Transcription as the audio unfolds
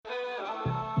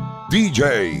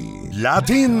DJ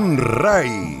Latin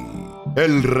Rey,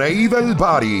 el rey del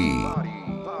party.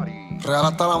 Real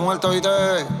hasta la muerte, ¿oíste?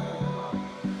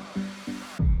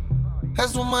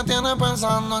 Jesús me tiene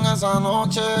pensando en esa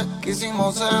noche que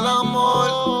hicimos el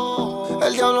amor.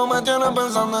 El diablo me tiene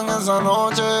pensando en esa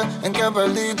noche en que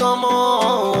perdí tu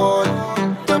amor.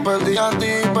 Te perdí a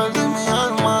ti, perdí mi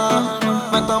alma.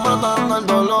 Me está matando el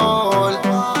dolor.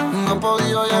 No he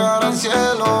podido llegar al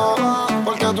cielo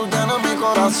porque tú tienes mi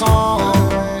corazón.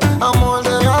 Amor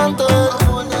de antes,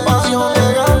 pasión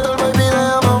de antes, baby,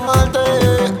 déjame amarte.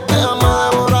 Déjame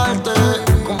devorarte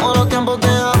como los tiempos de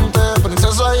antes.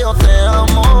 Princesa, yo te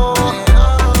amo.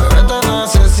 Bebé, te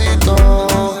necesito.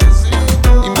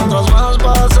 Y mientras más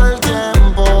pasa el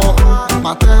tiempo,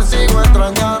 más te sigo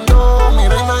extrañando. Mi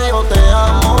reina, yo te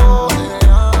amo.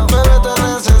 Bebé, te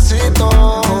necesito.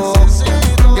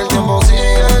 Y el tiempo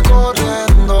sigue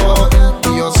corriendo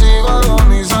y yo sigo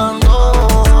agonizando.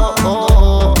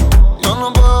 Yo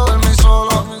no puedo dormir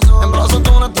solo. En brazos de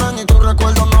una extraña y tus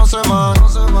recuerdos no se van.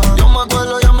 Yo me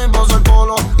acuerdo ya mi voz el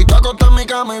polo y te acosté en mi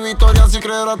cama y Victoria si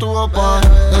creer a tu papá.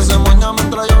 Ese moña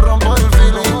mientras yo rompo el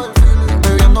feeling,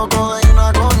 bebiendo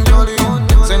codeína con Yoli.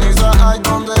 Ceniza hay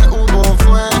donde hubo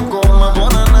fuego. Me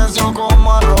pone necio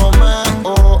como a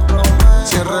Romeo.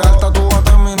 Si es real,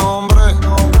 tatúate mi nombre.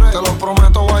 Te lo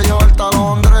prometo, voy a llevarte a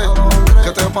Londres.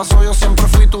 ¿Qué te pasó? Yo siempre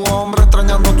fui tu hombre,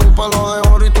 extrañando tu pelo de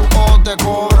oro y tu ojos de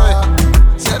cobre.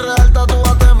 Si es real,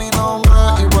 tatúate mi nombre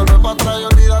y vuelve para atrás y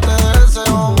olvídate de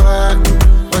ese hombre.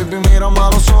 Baby, mírame a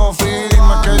los ojos y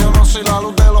dime que yo no soy la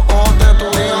luz de los ojos de tu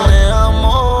vida. Te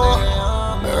amo,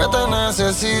 bebé, te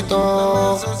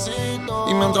necesito.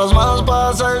 Y mientras más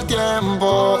pasa el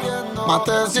tiempo, más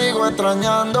te sigo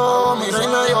extrañando. Mi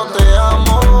reina, yo te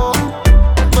amo.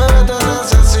 Bebé, te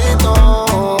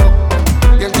necesito.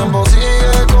 Y el tiempo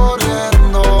sigue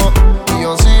corriendo y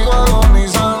yo sigo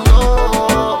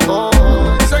agonizando.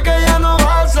 Sé que ya no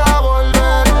vas a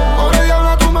volver. Pobre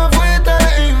diabla, tú me fuiste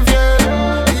infiel.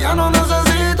 Y ya no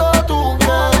necesito tu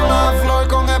piel. Una flor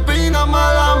con espina,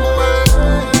 mala mujer,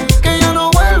 que ya no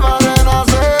vuelva a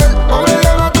renacer. Pobre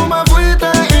diabla, tú me fuiste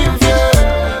infiel.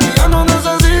 Y ya no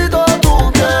necesito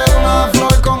tu piel. Una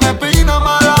flor con espina,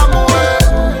 mala mujer.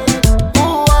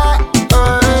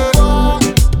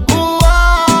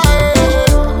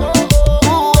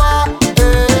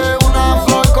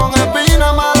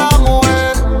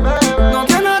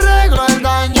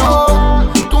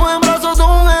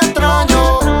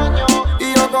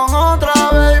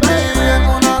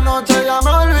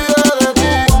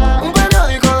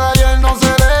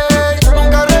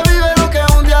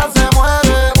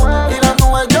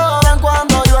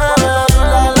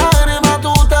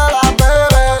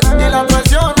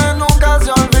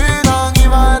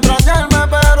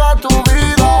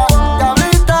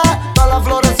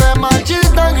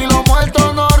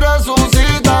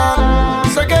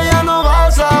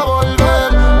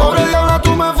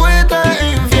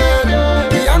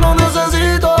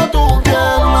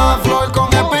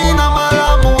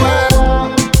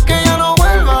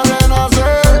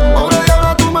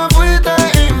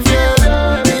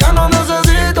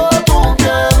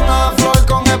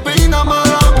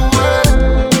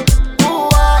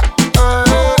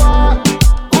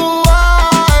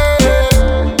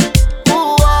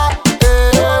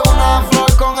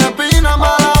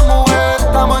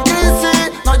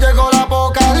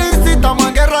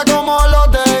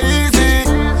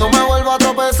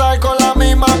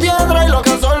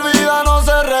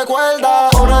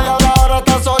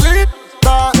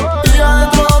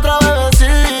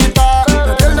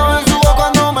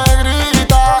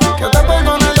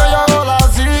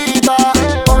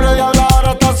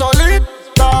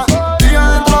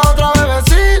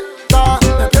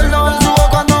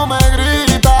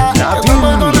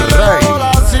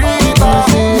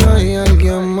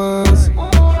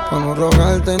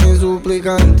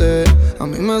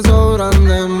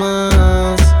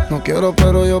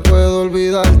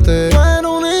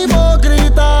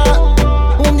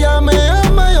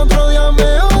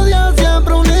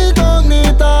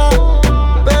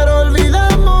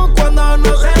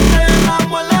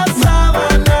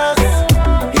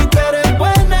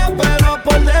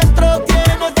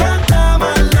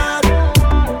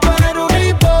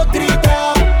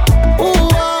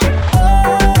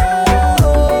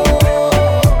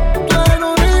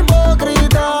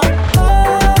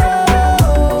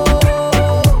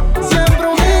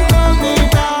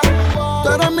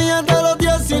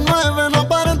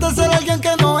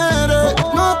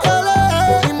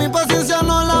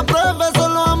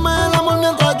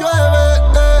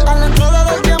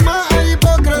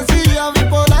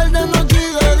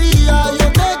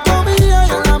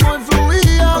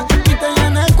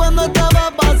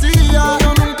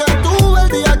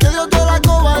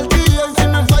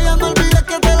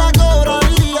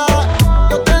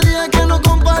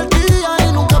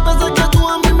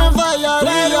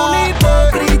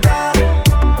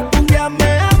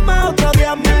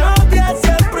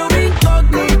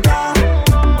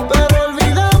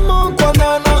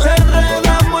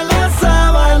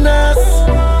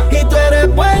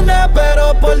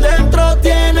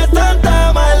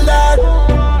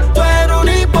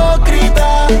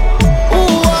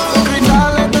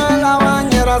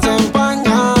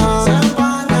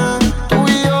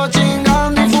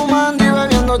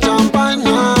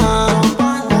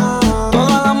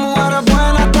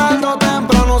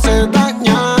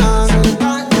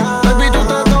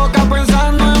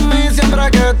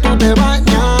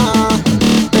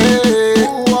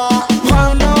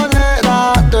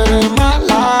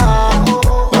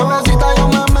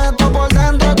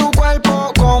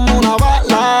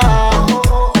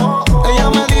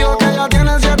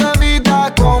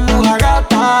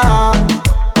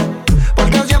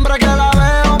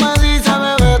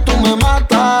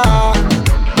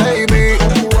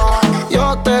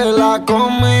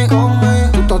 conmigo.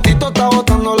 Tu totito está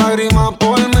botando lágrimas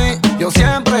por mí. Yo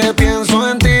siempre pienso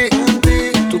en ti.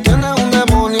 Tú tienes un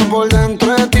demonio por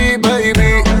dentro de ti,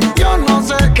 baby. Yo no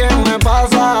sé qué me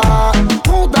pasa.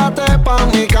 Múdate pa'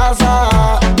 mi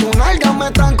casa. Tus nalgas me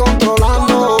están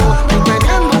controlando. Estoy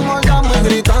teniendo un orgasmo y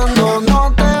gritando.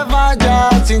 No te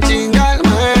vayas sin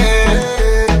chingarme.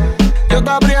 Yo te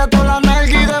aprieto la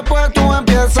nalga y después tú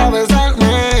empiezas a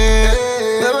besarme.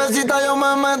 Bebecita, yo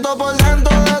me meto por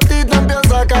dentro de ti, te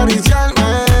empiezo a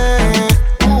acariciarme.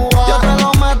 Yo te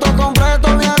lo meto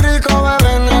completo, bien rico,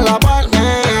 bebé, en la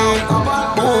palme.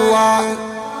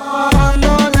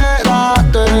 Bandolera,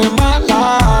 tú eres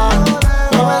mala.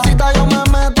 Bebecita, yo me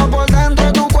meto por dentro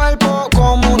de tu cuerpo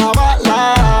como una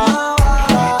bala.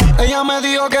 Ella me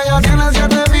dijo que ella tiene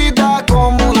 7 vidas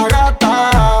como una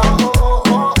gata.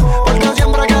 Porque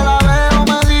siempre que la veo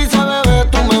me dice, bebé,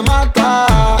 tú me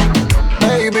matas,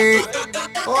 baby.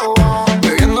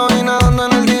 Bebiendo y nadando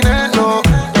en el dinero.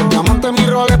 Los diamantes, mis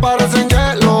roles parecen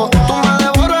hielo. Tú me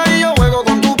devoras y yo juego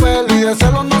con tu pelo. Y de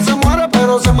celos no se muere,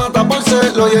 pero se mata por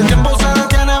celo. Y el tiempo se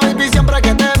detiene, baby, siempre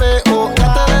que te veo.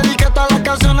 Ya te dediqué todas las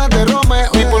canciones de Romeo.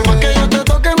 Y por más que yo te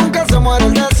toque, nunca se muere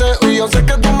el deseo. Y yo sé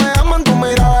que tú me amas, en tu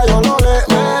mirada yo lo leo.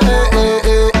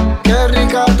 Qué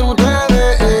rica tú te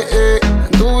ves.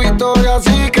 En tu victoria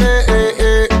sí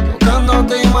crees.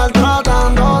 Tocándote y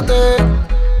maltratándote.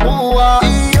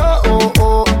 Y yo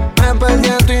me perdí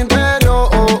en tu interior.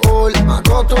 Me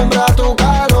acostumbré a tu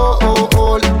calor.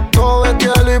 Todo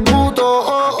vestido y puto.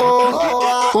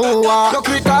 Los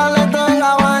cristales de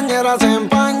la bañera se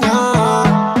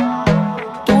empañan.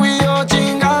 Tú y yo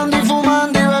chingando y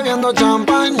fumando y bebiendo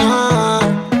champaña.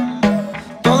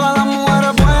 Todas las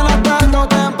mujeres buenas tarde o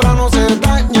temprano se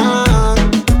dañan.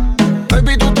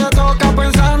 Baby, tú te tocas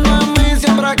pensando en mí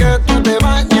siempre que tú te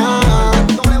bañas.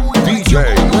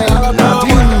 DJ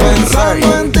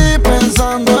Pensando en ti,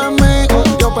 pensando en mí.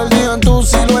 Yo perdido en tu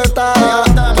silueta.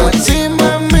 Tú encima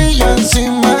de mí, yo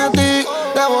encima de ti,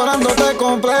 devorándote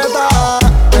completa.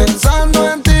 Pensando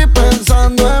en ti,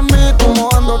 pensando en mí. Tú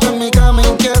mojándote en mi cama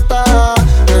inquieta.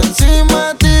 Encima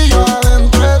de ti, yo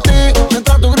adentro de ti.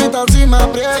 Mientras tú gritas y me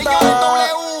aprietas.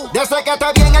 Desde que te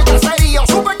vi en el caserío,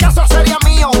 supe que eso sería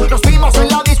mío. Nos vimos en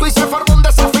la disco y se formó un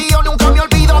desafío. Nunca me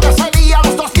olvido de ese día,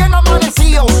 los dos bien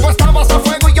amanecidos. Tú estabas a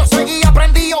fuego y yo seguía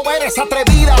prendido. Eres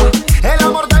atrevida, el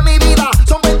amor de mi vida.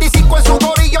 Son 25 en su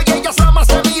gorillo y ella es la más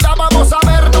temida. Vamos a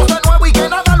vernos de nuevo y que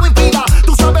nada lo impida.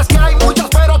 Tú sabes que hay muchas,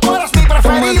 pero tú eres mi Tú me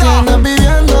preferida. tienes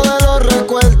viviendo de los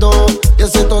recuerdos. Y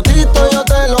ese totito yo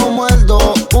te lo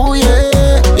muerdo.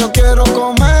 Yeah. Yo quiero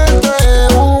comerte,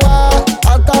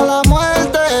 hasta la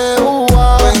muerte.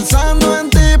 Pensando en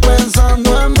ti,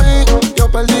 pensando en mí. Yo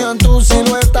perdido en tu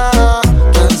silueta.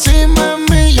 Tú encima de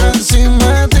mí, yo encima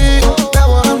de ti,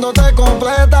 devorándote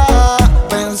completa.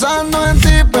 Pensando en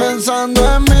ti, pensando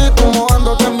en mí. Tú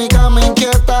mojándote en mi cama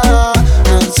inquieta.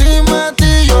 Encima de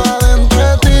ti, yo adentro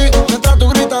de ti, mientras tú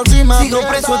gritas y me Sigo aprietas.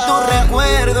 preso en tu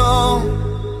recuerdo,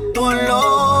 tu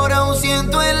olor aún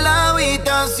siento en la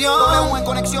habitación. Romeo en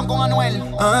conexión con Anuel.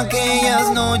 Aquellas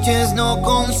noches no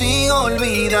consigo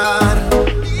olvidar.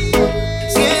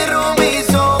 Cierro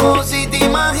mis ojos y te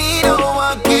imagino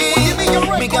aquí.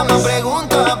 Mi cama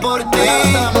pregunta por ti.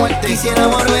 Quisiera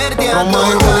volverte a Romeo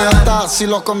y tocar. Julieta, si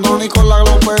los condones con la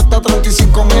glopeta,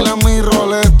 35,000 en mi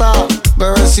roleta.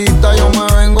 Bebecita, yo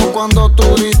me vengo cuando tú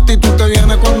diste y tú te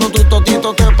vienes cuando tu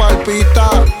totito te palpita.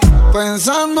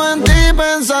 Pensando en ti,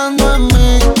 pensando en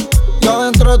mí, yo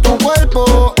adentro de tu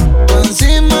cuerpo. Tú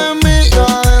encima de mí, yo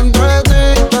adentro de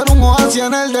ti, pero un oasis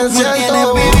en el Me tienes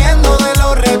desierto. viviendo de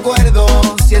los recuerdos.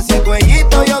 Si ese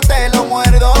cuellito yo te lo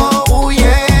muerdo.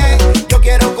 Yeah. Yo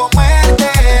quiero comerte,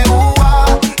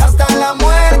 hasta la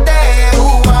muerte.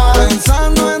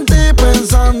 Pensando en ti,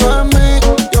 pensando en mí,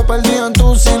 yo perdido en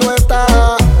tu silueta.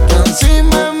 Tú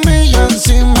encima de mí, yo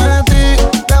encima de ti,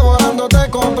 devorándote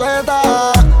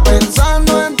completa.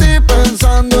 Pensando en ti,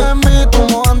 pensando en mí. Tú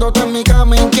mojándote en mi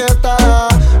cama inquieta.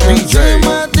 DJ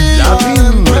Encima de ti, yo Latin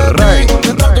adentro de Rey. ti,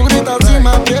 mientras tú gritas y me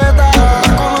aprietas.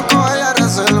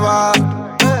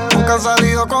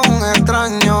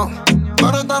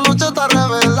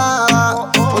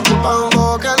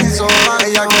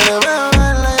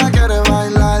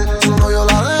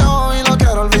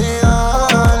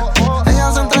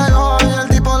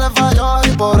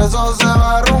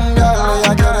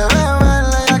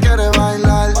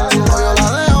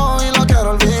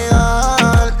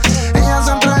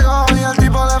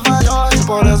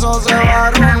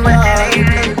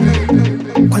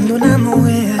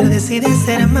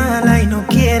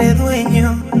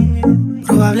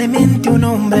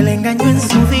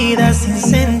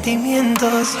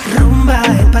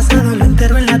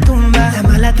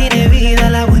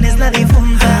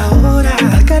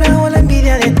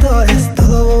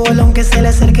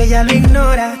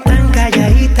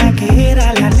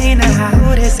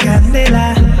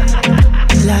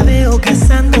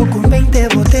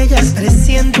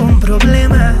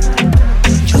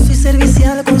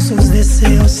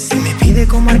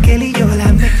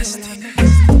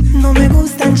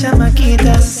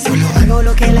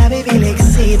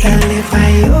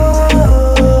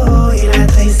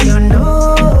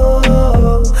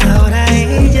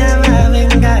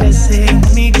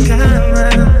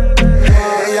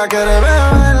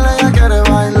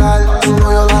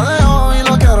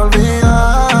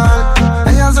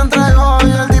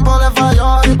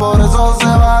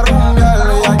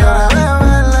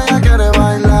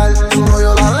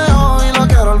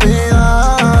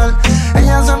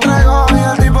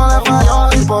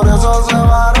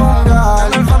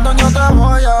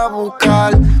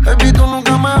 baby, tú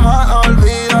nunca me vas a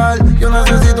olvidar. Yo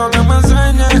necesito que me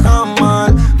enseñes a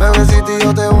amar. Bebecita,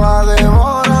 yo te voy a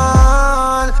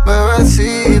devorar.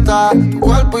 Bebecita, tu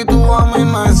cuerpo y tu a mí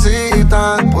me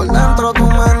excitan. Por dentro tú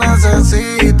me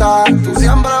necesitas. Tú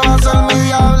siempre vas a ser mi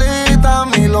diablita,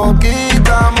 mi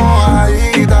loquita,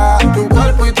 mojadita. Tu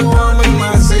cuerpo y tu a mí me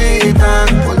excitan.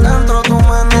 Por dentro tú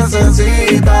me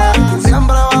necesitas. Tú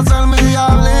siempre vas a ser mi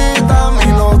diablita,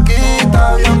 mi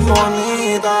loquita, bien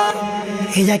bonita.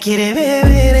 Ella quiere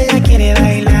beber, ella quiere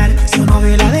bailar. Su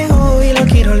novio la dejó y lo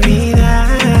quiere olvidar.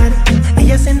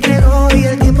 Ella se entregó y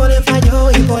el tiempo le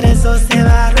falló y por eso se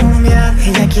va a rumbear.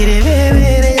 Ella quiere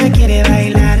beber, ella quiere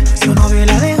bailar. Su novio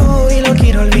la dejó y lo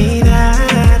quiere olvidar.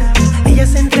 Ella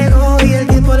se entregó y el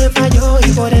tiempo le falló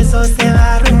y por eso se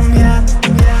va a rumbear.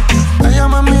 Ella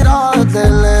me miraba desde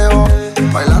lejos,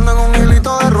 bailando en un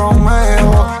hilito de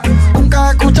Romeo.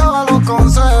 Nunca escuchaba los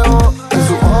consejos, en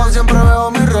sus ojos siempre veo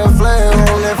mi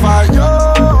reflejo. Le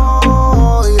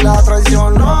falló y la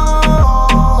traicionó.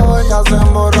 Ella se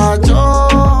emborrachó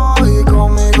y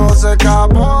conmigo se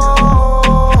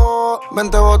escapó.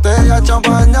 20 botellas,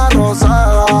 champaña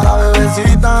rosada. La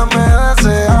bebecita me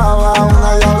deseaba.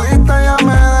 Una diablita ya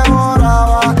me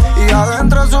devoraba y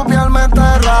adentro de su piel me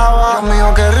enterraba. Dios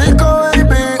mío, qué rico,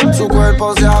 baby. Su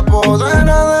cuerpo se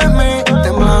apodera de mí,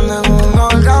 temblando en un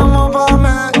orgasmo pa' mí.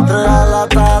 Real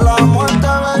hasta la muerte,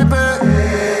 baby.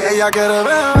 Ella quiere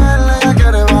beber, ella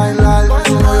quiere bailar.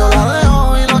 Su novio la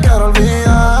dejó y lo quiere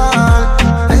olvidar.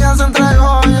 Ella se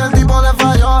entregó y el tipo le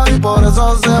falló y por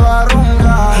eso se va a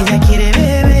rumbear. Ella quiere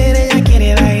beber, ella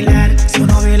quiere bailar. Su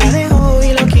novio la dejó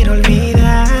y lo quiere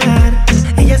olvidar.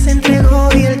 Ella se entregó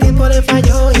y el tiempo le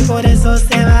falló y por eso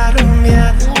se va a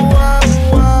rumbear.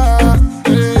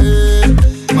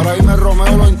 Para irme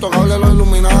Romeo, lo intocable.